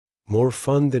More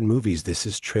fun than movies, this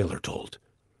is TrailerTold,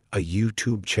 a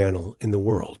YouTube channel in the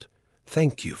world.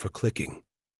 Thank you for clicking.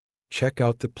 Check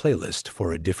out the playlist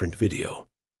for a different video.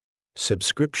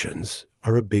 Subscriptions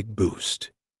are a big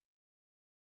boost.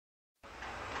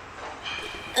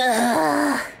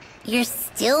 You're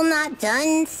still not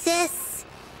done, sis?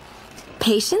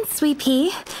 Patience, sweet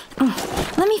pea.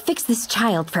 Let me fix this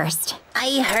child first.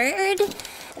 I heard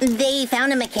they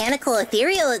found a mechanical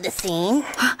ethereal at the scene.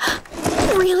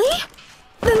 Really?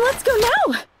 Then let's go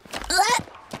now.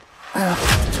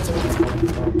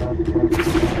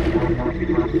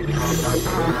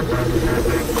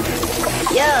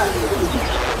 Yeah.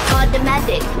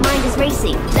 Automatic, mind is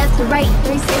racing. Left to right,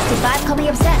 365, call me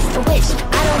obsessed, bewitched.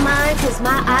 I don't mind, cause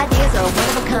my ideas are one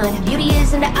of a kind. Beauty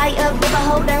is in the eye of the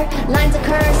beholder. Lines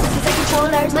occur, systems and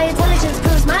controllers. My intelligence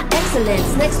proves my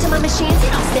excellence. Next to my machines, they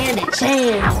don't stand a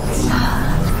chance.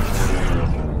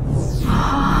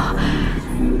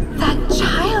 That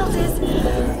child is...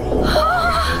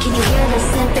 Can you hear the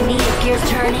symphony of gears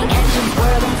turning, engines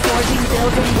whirling, forging,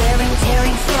 building, wearing,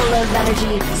 tearing, full of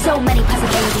energy? So many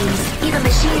possibilities. Even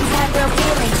machines have real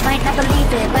feelings. Might not believe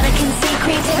it, but I can see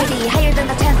creativity higher than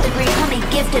the 10th degree. Call me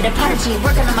gifted, a prodigy,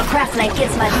 working on my craft like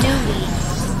it's my duty.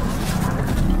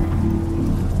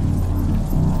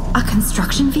 A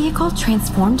construction vehicle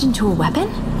transformed into a weapon?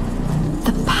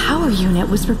 The power unit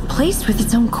was replaced with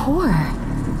its own core.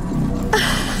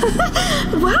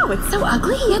 Wow, it's so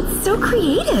ugly yet so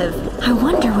creative. I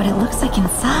wonder what it looks like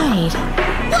inside.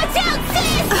 Watch out,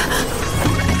 sis!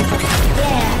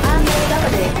 Yeah, I made all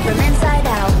of it, from inside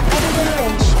out, every little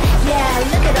inch. Yeah,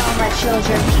 look at all my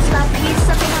children, piece by piece,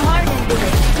 something heart into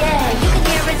it. Yeah, you can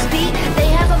hear its beat, they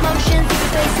have emotions, you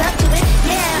can face up to it.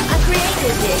 Yeah, I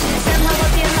created it, somehow I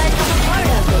feel like I'm a part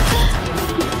of it.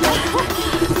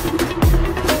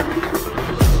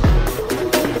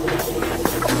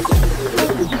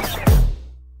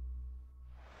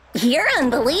 You're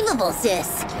unbelievable,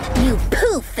 sis. You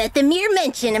poof at the mere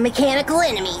mention of mechanical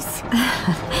enemies.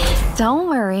 Don't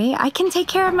worry, I can take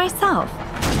care of myself.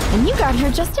 And you got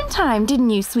here just in time, didn't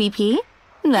you, sweet pea?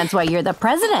 That's why you're the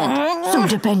president. So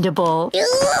dependable.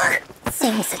 Ugh,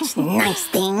 saying such nice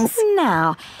things.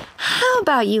 Now, how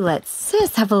about you let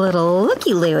sis have a little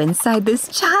looky-loo inside this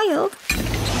child?